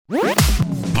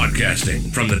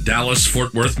Podcasting from the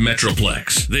Dallas-Fort Worth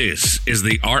Metroplex, this is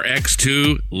the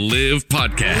RX2 Live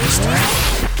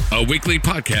Podcast. A weekly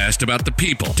podcast about the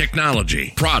people,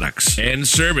 technology, products, and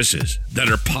services that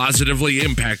are positively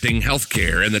impacting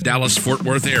healthcare in the Dallas-Fort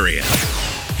Worth area.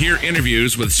 Hear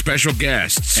interviews with special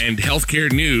guests and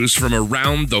healthcare news from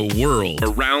around the world.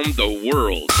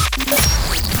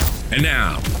 And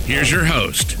now, here's your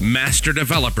host, Master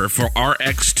Developer for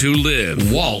RX2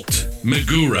 Live, Walt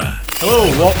Megura.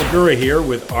 Hello, Walt Megura here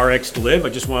with RX2 Live. I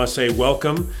just want to say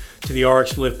welcome to the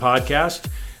RX2 Live podcast.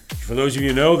 For those of you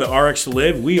who know the RX2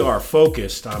 Live, we are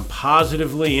focused on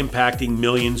positively impacting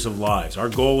millions of lives. Our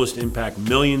goal is to impact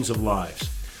millions of lives.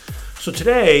 So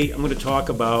today, I'm going to talk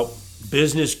about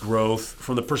business growth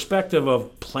from the perspective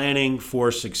of planning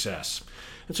for success.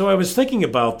 And so I was thinking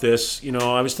about this,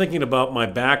 I was thinking about my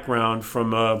background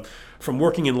from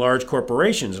working in large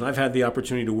corporations. And I've had the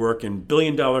opportunity to work in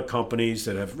billion-dollar companies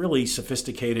that have really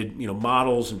sophisticated,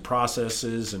 models and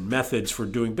processes and methods for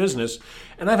doing business.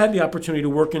 And I've had the opportunity to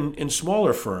work in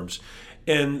smaller firms.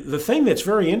 And the thing that's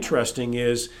very interesting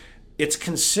is it's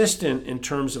consistent in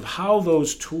terms of how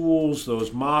those tools,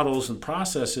 those models and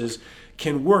processes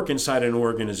can work inside an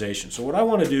organization. So what I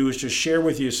want to do is just share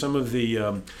with you some of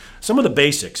the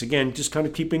basics. Again, just kind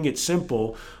of keeping it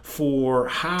simple for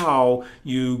how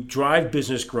you drive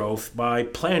business growth by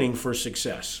planning for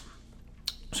success.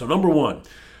 So number one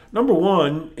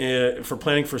for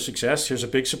planning for success, here's a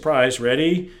big surprise.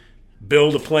 Ready?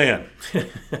 Build a plan.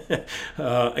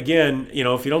 Again,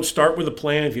 if you don't start with a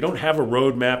plan, if you don't have a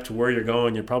roadmap to where you're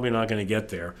going, you're probably not going to get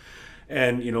there.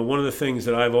 And one of the things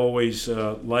that I've always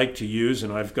liked to use,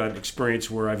 and I've got experience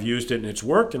where I've used it and it's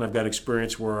worked, and I've got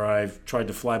experience where I've tried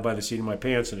to fly by the seat of my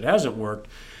pants and it hasn't worked,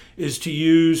 is to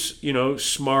use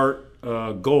smart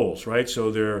goals, right?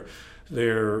 So they're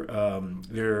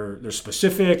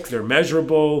specific, they're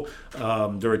measurable,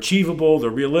 they're achievable, they're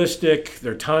realistic,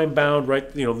 they're time bound,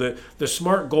 right? The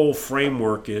SMART goal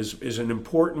framework is an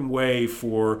important way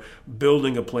for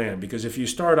building a plan, because if you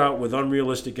start out with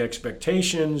unrealistic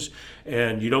expectations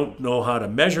and you don't know how to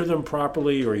measure them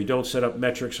properly, or you don't set up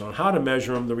metrics on how to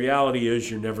measure them, the reality is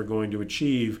you're never going to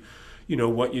achieve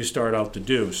what you start out to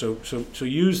do. So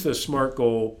use the SMART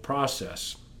goal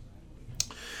process.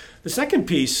 The second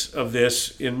piece of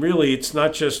this, and really it's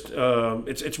not just,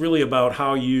 it's really about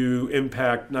how you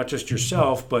impact not just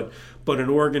yourself, but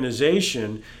an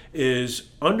organization, is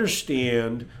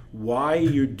understand why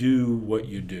you do what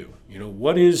you do.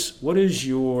 What is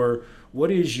your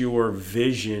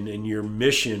vision and your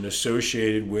mission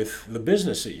associated with the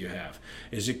business that you have?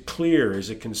 Is it clear?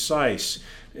 Is it concise?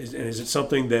 Is it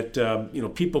something that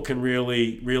people can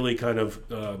really kind of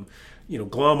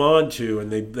glom onto,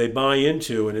 and they buy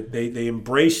into, and they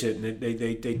embrace it, and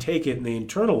they take it and they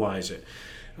internalize it.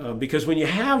 Because when you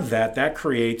have that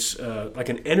creates like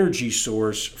an energy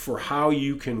source for how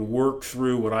you can work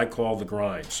through what I call the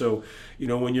grind. So,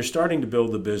 when you're starting to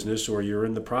build the business, or you're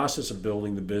in the process of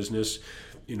building the business,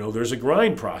 there's a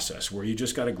grind process where you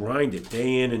just got to grind it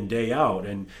day in and day out.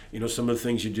 And, some of the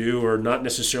things you do are not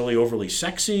necessarily overly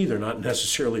sexy. They're not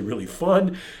necessarily really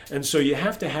fun. And so you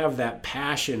have to have that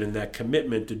passion and that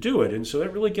commitment to do it. And so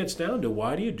that really gets down to,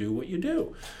 why do you do what you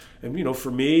do? And,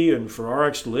 for me and for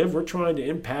RX to Live, we're trying to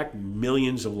impact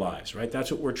millions of lives, right?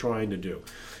 That's what we're trying to do.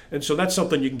 And so that's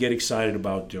something you can get excited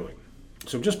about doing.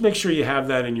 So just make sure you have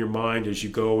that in your mind as you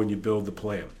go and you build the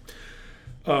plan.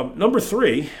 Number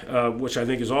three, which I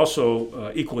think is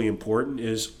also equally important,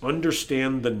 is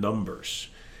understand the numbers.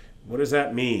 What does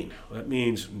that mean? That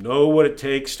means know what it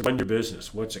takes to run your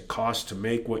business. What's it cost to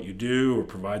make what you do or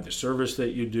provide the service that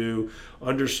you do?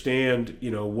 Understand,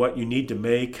 what you need to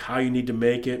make, how you need to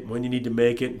make it, when you need to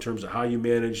make it, in terms of how you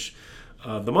manage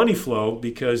the money flow.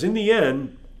 Because in the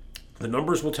end, the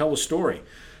numbers will tell a story.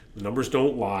 The numbers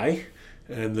don't lie.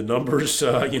 And the numbers,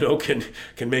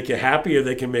 can make you happy, or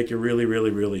they can make you really, really,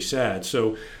 really sad.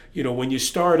 So, when you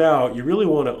start out, you really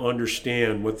want to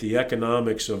understand what the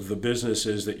economics of the business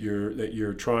is that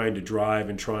you're trying to drive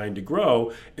and trying to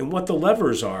grow, and what the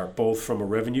levers are, both from a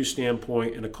revenue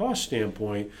standpoint and a cost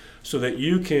standpoint, so that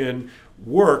you can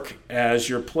work as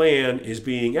your plan is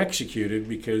being executed,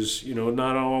 because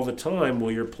not all the time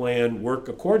will your plan work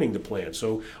according to plan.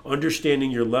 So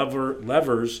understanding your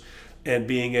levers and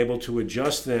being able to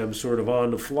adjust them sort of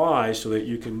on the fly so that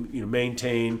you can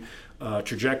maintain a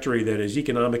trajectory that is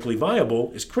economically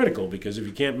viable is critical, because if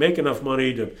you can't make enough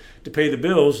money to pay the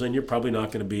bills, then you're probably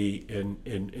not going to be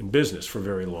in business for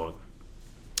very long.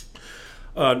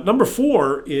 Number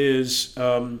four is,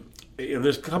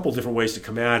 there's a couple different ways to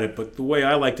come at it, but the way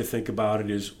I like to think about it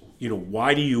is,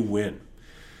 why do you win?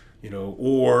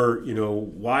 or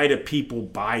why do people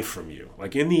buy from you?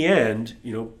 Like in the end,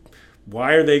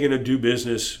 why are they going to do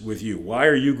business with you? Why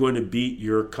are you going to beat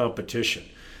your competition?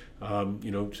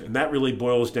 And that really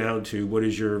boils down to what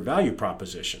is your value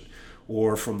proposition?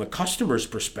 Or from the customer's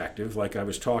perspective, like I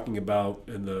was talking about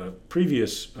in the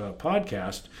previous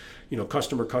podcast,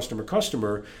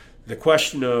 customer, the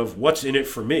question of what's in it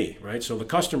for me, right? So the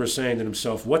customer's saying to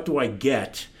himself, what do I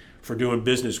get for doing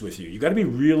business with you? You got to be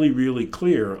really, really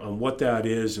clear on what that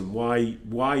is and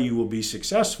why you will be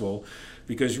successful.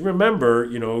 Because remember,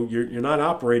 you're not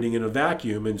operating in a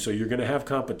vacuum, and so you're going to have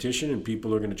competition, and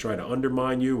people are going to try to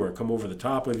undermine you or come over the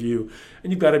top of you,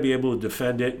 and you've got to be able to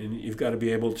defend it, and you've got to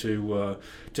be able to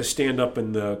stand up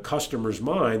in the customer's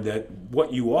mind that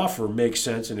what you offer makes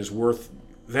sense and is worth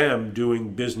them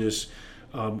doing business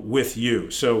with you.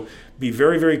 So be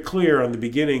very, very clear on the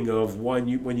beginning of when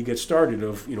you get started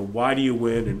of why do you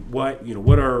win, and what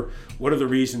are the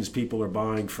reasons people are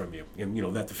buying from you, and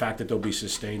that the fact that they'll be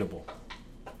sustainable.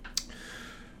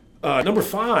 Number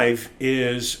 5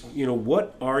 is,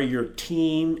 what are your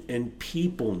team and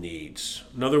people needs?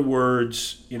 In other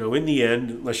words, in the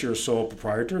end, unless you're a sole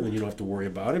proprietor, then you don't have to worry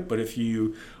about it. But if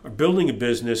you are building a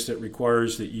business that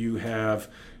requires that you have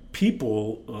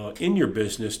people in your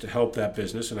business to help that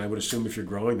business, and I would assume if you're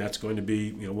growing, that's going to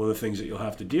be, one of the things that you'll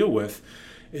have to deal with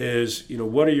is,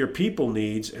 what are your people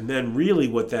needs? And then really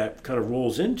what that kind of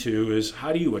rolls into is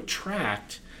how do you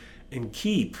attract and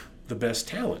keep the best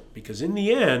talent? Because in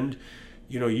the end,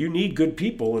 you need good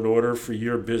people in order for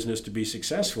your business to be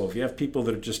successful. If you have people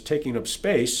that are just taking up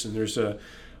space, and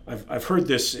I've heard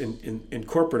this in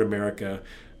corporate America,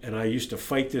 and I used to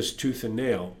fight this tooth and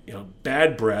nail.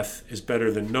 Bad breath is better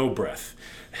than no breath,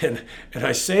 and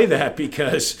I say that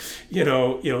because they're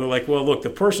like, well, look, the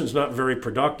person's not very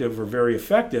productive or very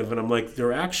effective, and I'm like,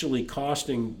 they're actually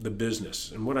costing the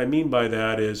business. And what I mean by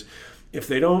that is, if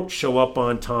they don't show up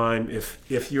on time,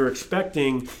 if you're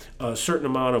expecting a certain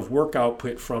amount of work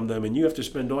output from them and you have to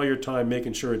spend all your time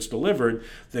making sure it's delivered,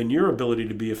 then your ability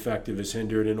to be effective is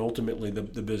hindered, and ultimately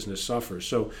the business suffers.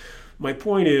 So my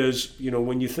point is,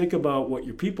 when you think about what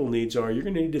your people needs are, you're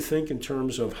going to need to think in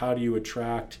terms of how do you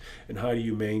attract and how do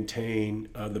you maintain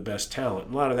the best talent.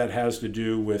 And a lot of that has to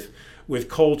do with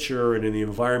culture and in the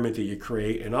environment that you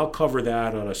create, and I'll cover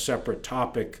that on a separate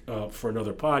topic for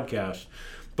another podcast.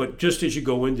 But just as you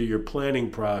go into your planning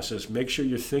process, make sure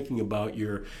you're thinking about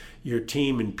your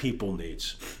team and people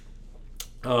needs.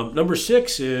 Number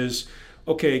 6 is,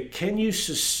 okay, can you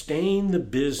sustain the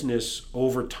business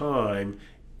over time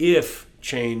if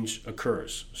change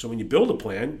occurs? So when you build a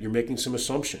plan, you're making some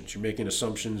assumptions. You're making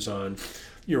assumptions on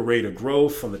your rate of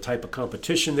growth, on the type of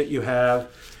competition that you have.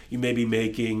 You may be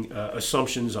making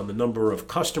assumptions on the number of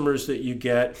customers that you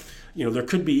get. There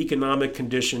could be economic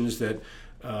conditions that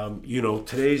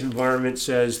today's environment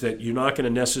says that you're not going to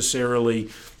necessarily,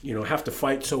 have to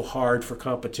fight so hard for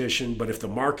competition. But if the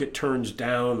market turns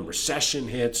down, the recession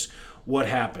hits, what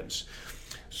happens?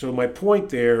 So my point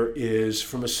there is,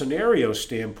 from a scenario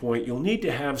standpoint, you'll need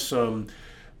to have some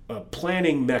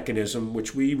planning mechanism,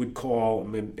 which we would call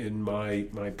in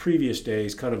my previous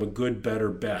days kind of a good, better,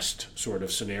 best sort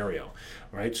of scenario.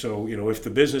 Right? So, if the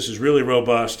business is really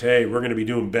robust, hey, we're going to be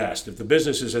doing best. If the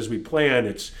business is as we plan,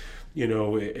 it's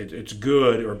it's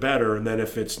good or better, and then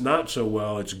if it's not so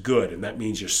well, it's good, and that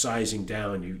means you're sizing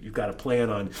down. You've got to plan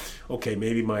on, okay,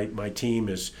 maybe my team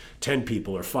is 10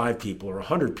 people or 5 people or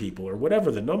 100 people or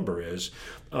whatever the number is.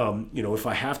 If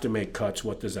I have to make cuts,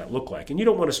 what does that look like? And you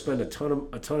don't want to spend a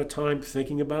ton of time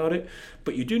thinking about it,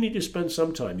 but you do need to spend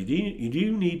some time. You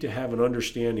do need to have an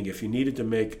understanding, if you needed to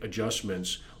make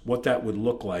adjustments, what that would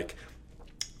look like.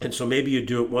 And so maybe you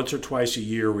do it once or twice a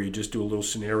year where you just do a little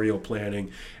scenario planning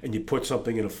and you put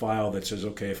something in a file that says,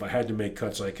 okay, if I had to make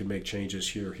cuts, I could make changes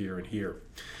here, here, and here.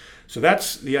 So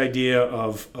that's the idea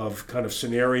of kind of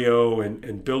scenario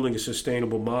and building a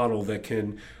sustainable model that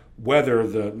can weather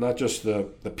not just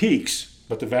the peaks,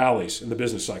 but the valleys in the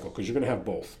business cycle, because you're going to have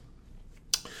both.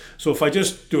 So if I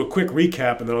just do a quick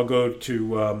recap, and then I'll go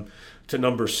to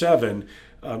number 7,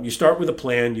 you start with a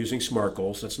plan using SMART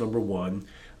goals. That's number 1.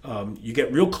 You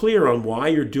get real clear on why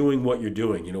you're doing what you're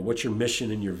doing, what your mission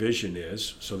and your vision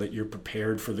is, so that you're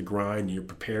prepared for the grind, you're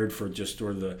prepared for just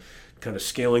sort of the kind of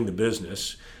scaling the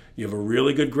business. You have a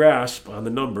really good grasp on the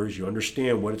numbers. You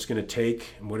understand what it's going to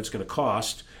take and what it's going to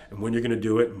cost and when you're going to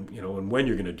do it, and when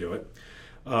you're going to do it.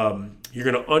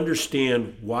 You're going to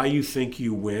understand why you think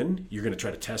you win. You're going to try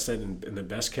to test that in the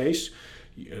best case.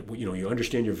 You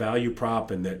understand your value prop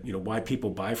and that, why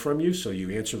people buy from you. So you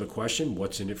answer the question,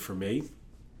 what's in it for me?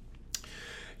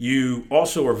 You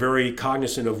also are very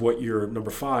cognizant of what your,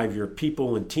 number 5, your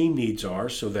people and team needs are,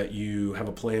 so that you have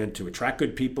a plan to attract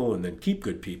good people and then keep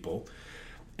good people.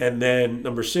 And then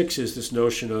number 6 is this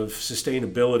notion of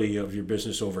sustainability of your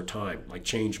business over time, like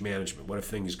change management. What if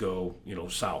things go,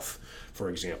 south,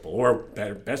 for example, or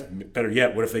better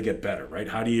yet, what if they get better, right?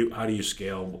 How do you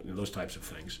scale those types of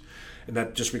things? And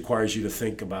that just requires you to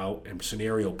think about and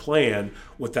scenario plan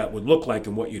what that would look like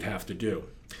and what you'd have to do.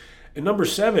 And number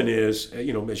 7 is,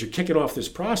 as you're kicking off this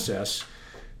process,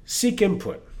 seek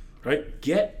input, right?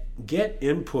 Get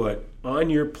input on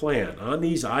your plan, on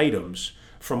these items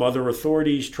from other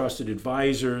authorities, trusted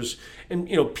advisors, and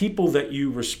people that you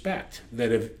respect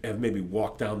that have maybe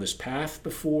walked down this path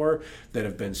before, that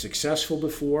have been successful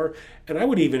before. And I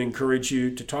would even encourage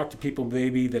you to talk to people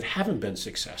maybe that haven't been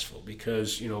successful,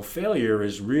 because failure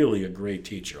is really a great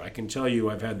teacher. I can tell you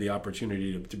I've had the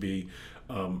opportunity to be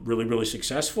really, really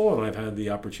successful, and I've had the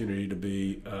opportunity to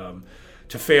be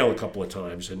to fail a couple of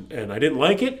times, and I didn't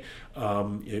like it.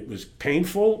 It was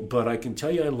painful, but I can tell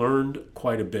you I learned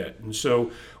quite a bit. And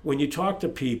so when you talk to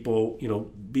people,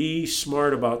 be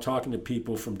smart about talking to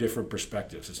people from different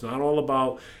perspectives. It's not all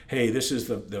about, hey, this is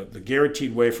the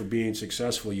guaranteed way for being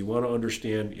successful. You want to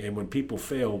understand, and when people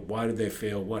fail, why did they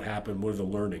fail? What happened? What are the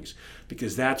learnings?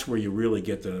 Because that's where you really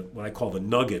get what I call the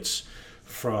nuggets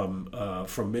from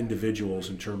individuals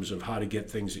in terms of how to get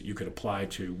things that you can apply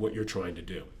to what you're trying to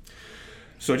do.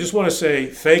 So I just want to say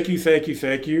thank you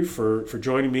for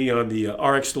joining me on the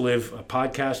RX to Live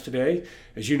podcast today.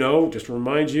 As you know, just to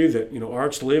remind you that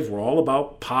RX to Live, we're all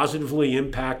about positively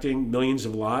impacting millions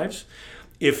of lives.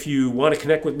 If you want to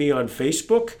connect with me on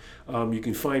Facebook, you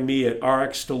can find me at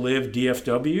RX to Live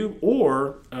DFW,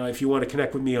 or if you want to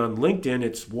connect with me on LinkedIn,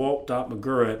 it's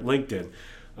Walt.Megura at LinkedIn.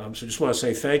 So just want to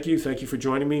say thank you for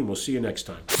joining me, and we'll see you next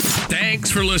time.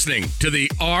 Thanks for listening to the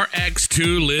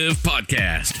RX2 Live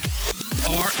podcast.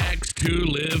 RX2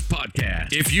 Live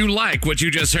podcast. If you like what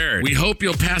you just heard, we hope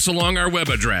you'll pass along our web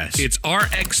address. It's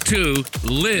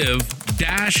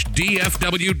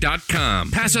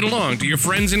rx2live-dfw.com. Pass it along to your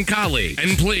friends and colleagues.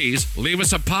 And please leave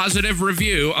us a positive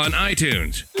review on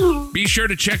iTunes. Be sure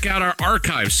to check out our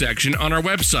archive section on our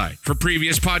website for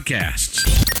previous podcasts.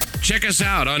 Check us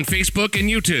out on Facebook and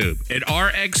YouTube at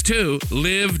RX2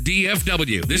 Live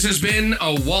DFW. This has been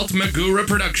a Walt Megura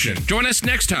production. Join us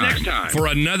next time for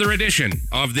another edition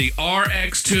of the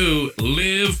RX2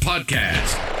 Live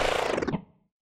podcast.